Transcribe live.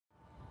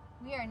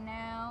We are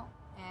now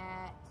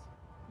at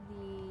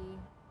the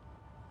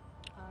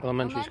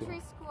elementary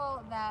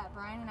school that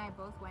Brian and I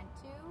both went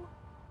to.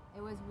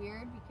 It was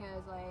weird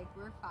because, like,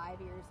 we're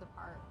 5 years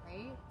apart,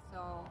 right?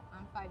 So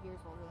I'm 5 years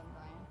older than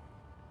Brian.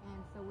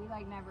 And so we,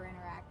 like, never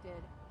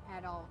interacted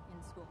at all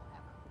in school,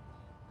 ever.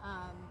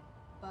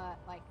 But,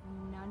 like,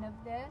 none of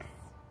this,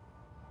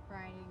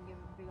 Brian, you can give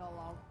a big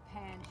old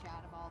pan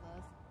shot of all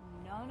this.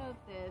 None of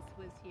this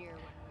was here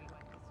when we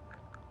went to school.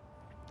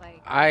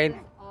 Like, this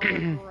is all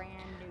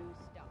brand new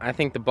stuff. I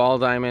think the ball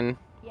diamond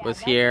was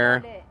here.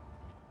 About it.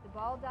 The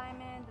ball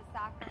diamond, the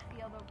soccer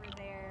field over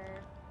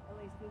there. At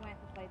least we went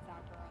and played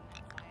soccer on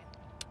that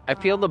side. I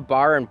feel the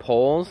bar and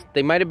poles,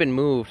 they might have been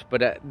moved,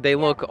 but they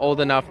look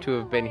old enough to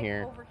have been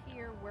here. Over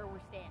here where we're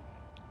standing.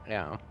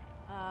 Yeah.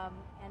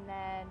 And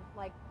then,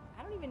 like,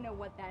 I don't even know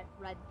what that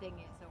red thing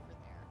is over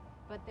there.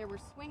 But there were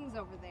swings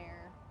over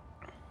there.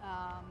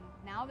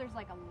 Now there's,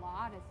 like, a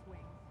lot of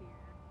swings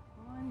here.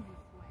 Tons of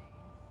swings.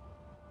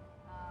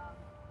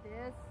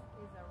 This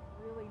is a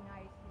really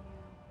nice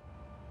new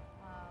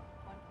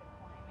bunch of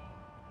climbing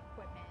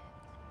equipment.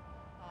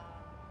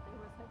 There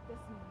was, like, this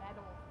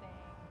metal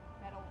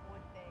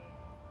wood thing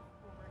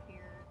over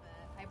here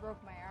that I broke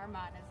my arm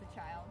on as a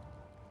child.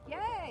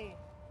 Yay!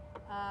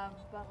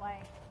 But,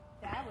 like,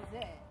 that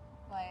was it.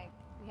 Like,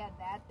 we had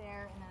that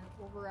there, and then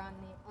over on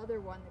the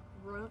other one,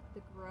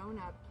 the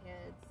grown-up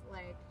kids,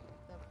 like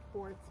the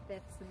 4th,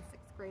 5th, and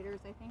 6th graders,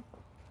 I think,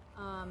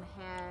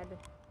 had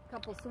a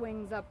couple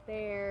swings up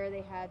there.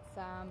 They had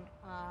some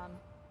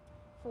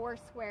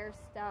four-square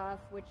stuff,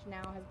 which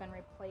now has been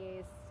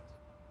replaced.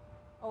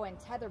 Oh, and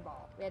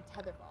tetherball. We had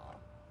tetherball,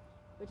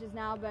 which has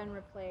now been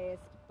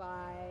replaced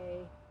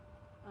by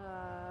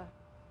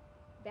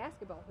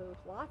basketball hoops.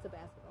 Lots of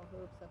basketball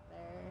hoops up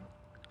there,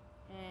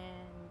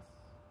 and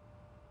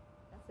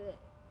that's it.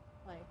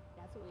 Like,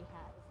 that's what we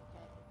had as a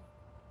kid.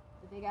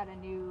 But they got a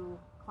new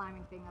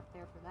climbing thing up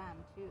there for them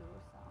too,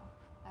 so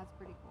that's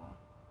pretty cool.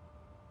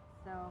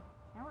 So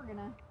now we're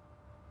gonna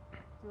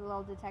do a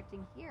little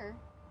detecting here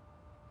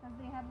because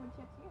they have wood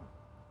chips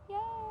here.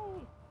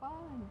 Yay!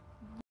 Fun!